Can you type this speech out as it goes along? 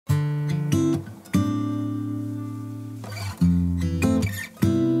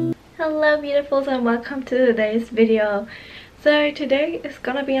Hello beautifuls and welcome to today's video. So today is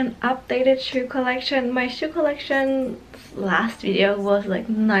gonna be an updated shoe collection. My shoe collection's last video was like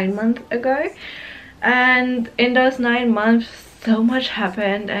 9 months ago, and in those 9 months so much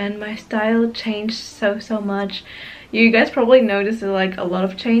happened and my style changed so much. You guys probably noticed like a lot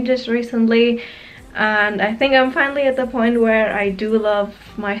of changes recently, and I think I'm finally at the point where I do love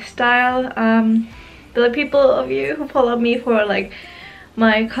my style. The people of you who follow me for like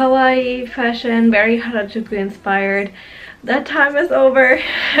my kawaii fashion, very Harajuku inspired, that time is over.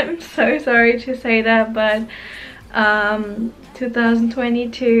 I'm so sorry to say that, but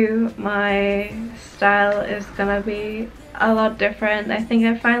 2022 my style is gonna be a lot different. I think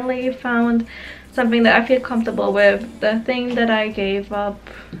I finally found something that I feel comfortable with. The thing that I gave up,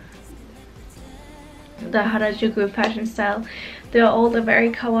 the Harajuku fashion style, all the very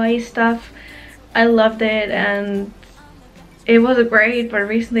kawaii stuff, I loved it and it was great, but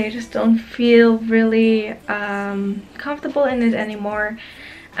recently I just don't feel really comfortable in it anymore.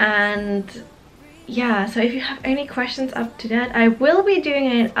 And yeah, so if you have any questions up to that, I will be doing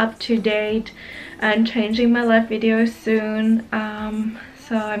an up-to-date and changing my life video soon,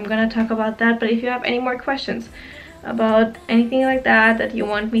 so I'm gonna talk about that. But if you have any more questions about anything like that you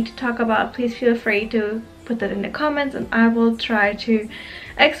want me to talk about, please feel free to put that in the comments and I will try to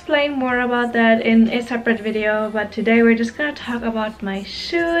explain more about that in a separate video. But today we're just gonna talk about my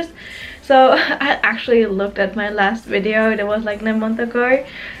shoes. So I actually looked at my last video that was like a month ago,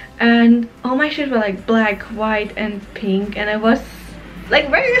 and all my shoes were like black, white and pink, and it was like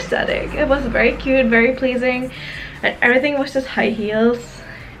very aesthetic. It was very cute, very pleasing, and everything was just high heels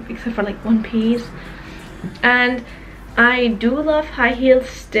except for like one piece. And I do love high heels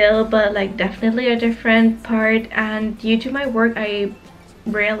still, but like definitely a different part, and due to my work I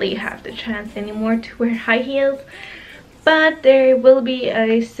rarely have the chance anymore to wear high heels. But there will be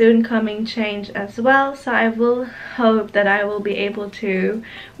a soon coming change as well, so I will hope that I will be able to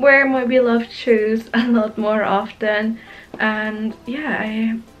wear my beloved shoes a lot more often. And yeah,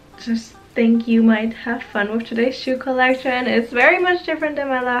 I just think you might have fun with today's shoe collection. It's very much different than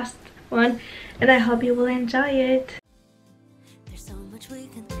my last one and I hope you will enjoy it. There's so much we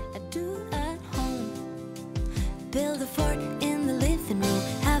can do at home. Build a fort in the living room,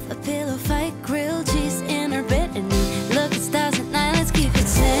 have a pillow fight, grilled cheese in our bed, and look at stars at night. Let's keep it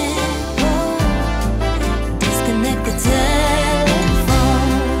simple. Disconnect the telephone,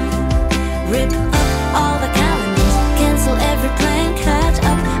 rip up all the calendars, cancel every plan, catch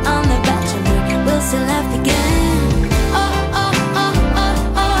up on the Bachelor. We'll still have to begin.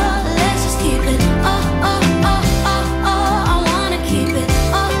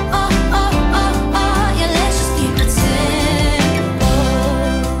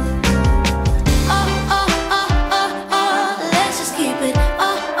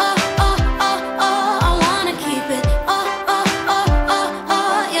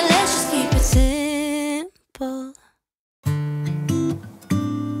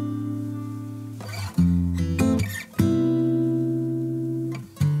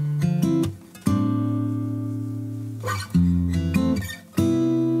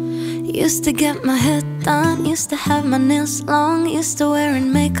 Used to get my hair done, used to have my nails long, used to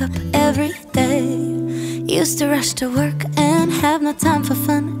wearing makeup every day, used to rush to work and have no time for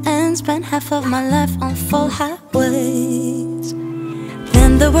fun, and spend half of my life on full highways.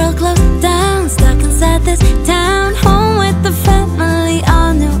 Then the world closed down, stuck inside this town, home with the family,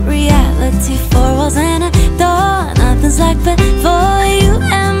 all new reality, four walls and a door, nothing's like before, you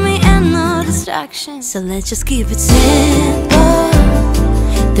and me and no distractions. So let's just keep it simple.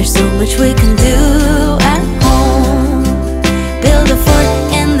 There's so much we can do at home. Build a fort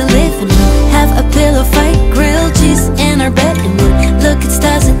in the living room, have a pillow fight, grilled cheese in our bed, and look at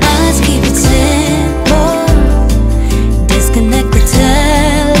stars and let's keep it simple. Disconnect the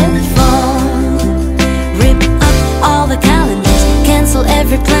telephone, rip up all the calendars, cancel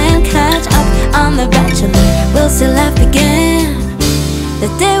every plan, catch up on the Bachelor. We'll still have to begin. The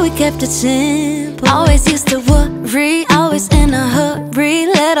day we kept it simple. Always used to worry, always in a hurry,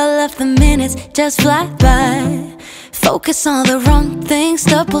 let all of the minutes just fly by. Focus on the wrong things,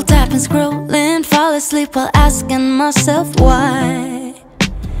 double tapping, scrolling, fall asleep while asking myself why.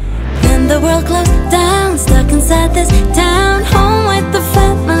 Then the world closed down, stuck inside this town, home with the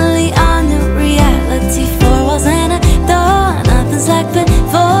family, all new reality, four walls and a door, nothing's like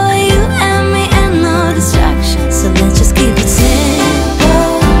before, you and me and no distractions. So let's just keep it simple.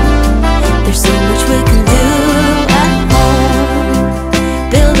 There's so much we can do at home.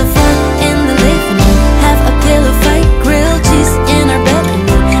 Build a fort in the living room, have a pillow fight, grilled cheese in our bed, and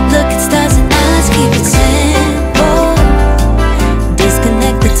look at stars and let's keep it simple.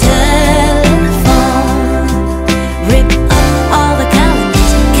 Disconnect the telephone.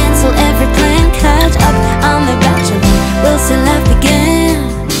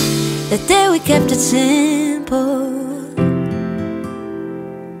 kept it simple.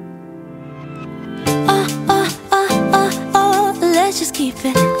 Oh, oh, oh, oh, oh, let's just keep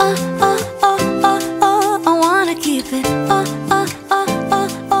it. Oh, oh, oh, oh, oh, I wanna keep it. Oh, oh, oh,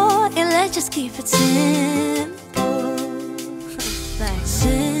 oh, oh, yeah, let's just keep it simple. Like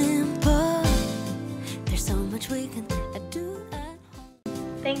simple. There's so much we can do at home.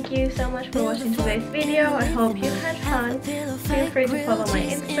 Thank you so much for watching today's video. I hope you had fun. Feel free to follow my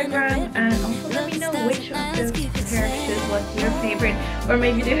Instagram and also let me know which of the pair of shoes was your favorite, or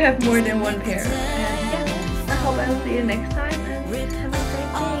maybe you have more than one pair. And yeah, I hope I'll see you next time and have a great day.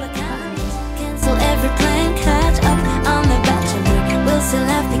 Bye. Cancel every plan, catch up on the Bachelor. We'll still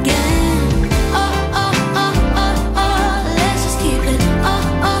have to get